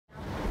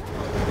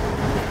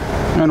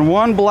And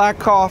 1 black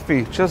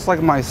coffee, just like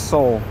my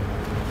soul.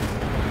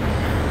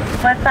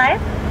 What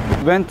size?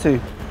 Venti.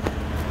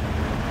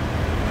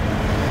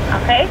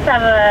 Okay, so I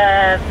have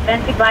a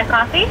venti black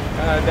coffee.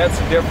 That's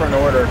a different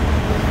order.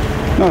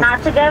 No.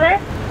 Not together?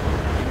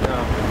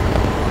 No.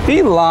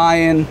 He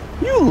lying.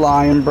 You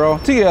lying, bro.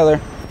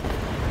 Together.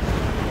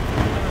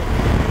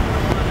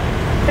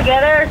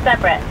 Together or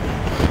separate?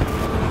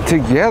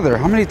 Together.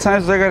 How many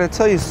times do I gotta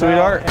tell you,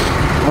 sweetheart?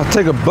 I'll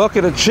take a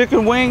bucket of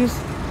chicken wings.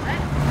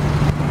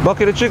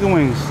 Bucket of chicken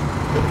wings.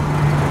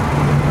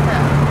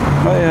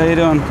 Oh yeah, how you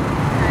doing?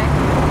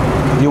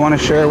 Do you want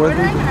to share it with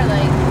me?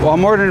 Well,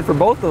 I'm ordering for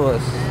both of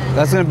us.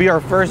 That's gonna be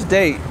our first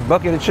date.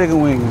 Bucket of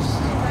chicken wings.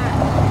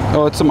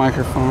 Oh, it's a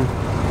microphone.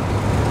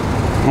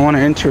 I want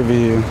to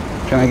interview you.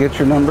 Can I get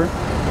your number?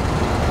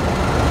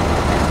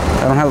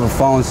 I don't have a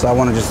phone, so I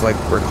want to just like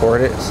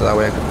record it, so that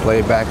way I can play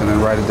it back and then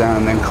write it down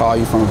and then call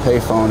you from a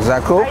payphone. Is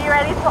that cool? Are you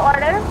ready to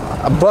order?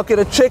 A bucket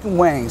of chicken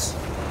wings.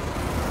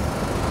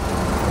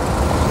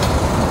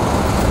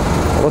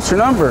 What's your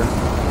number?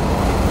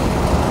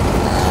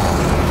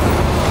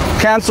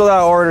 Cancel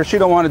that order. She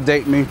don't want to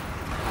date me.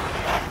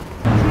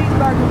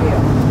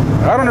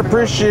 I don't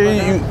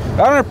appreciate you.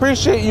 I don't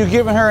appreciate you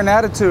giving her an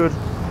attitude.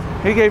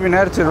 He gave you an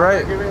attitude,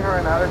 right? I'm not giving her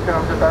an attitude.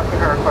 I'm just asking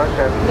her a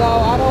question. No,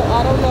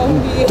 I don't know who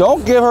he is.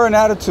 Don't give her an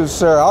attitude,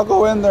 sir. I'll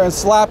go in there and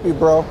slap you,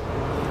 bro.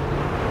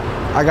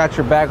 I got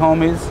your back,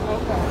 homies.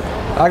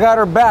 Okay. I got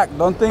her back.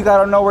 Don't think I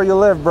don't know where you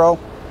live, bro.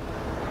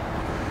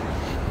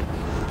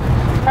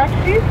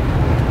 Extra cheese?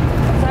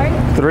 Sorry?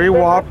 3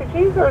 Whop. Extra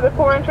cheese or the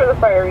 4-inch or the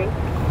fiery?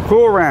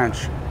 Cool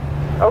Ranch.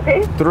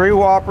 Okay. 3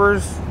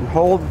 Whoppers.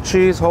 Hold the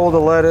cheese, hold the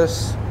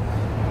lettuce.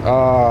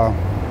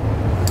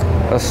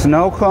 A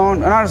snow cone.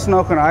 Not a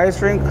snow cone,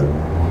 ice rink.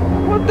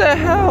 What the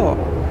hell?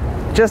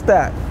 Just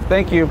that.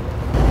 Thank you.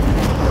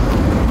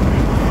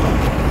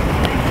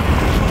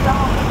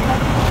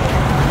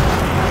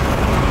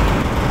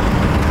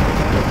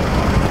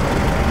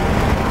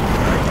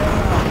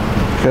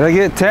 Could I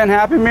get 10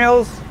 Happy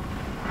Meals?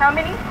 How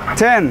many?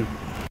 10.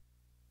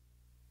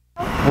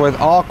 With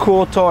all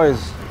cool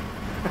toys.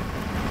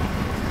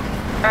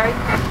 Alright,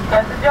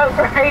 that's a joke,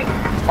 right?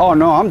 Oh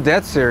no, I'm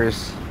dead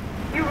serious.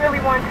 You really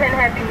want 10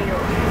 Happy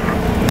Meals?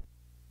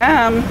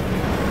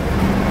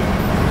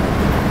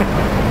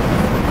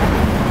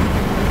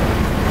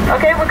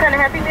 Okay, what kind of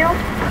Happy Meal?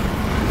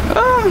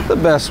 The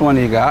best one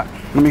you got.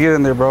 Let me get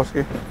in there,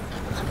 broski.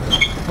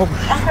 I'm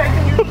sorry,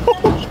 can you...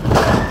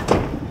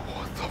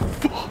 What the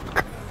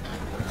fuck?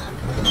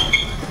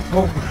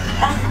 Oh.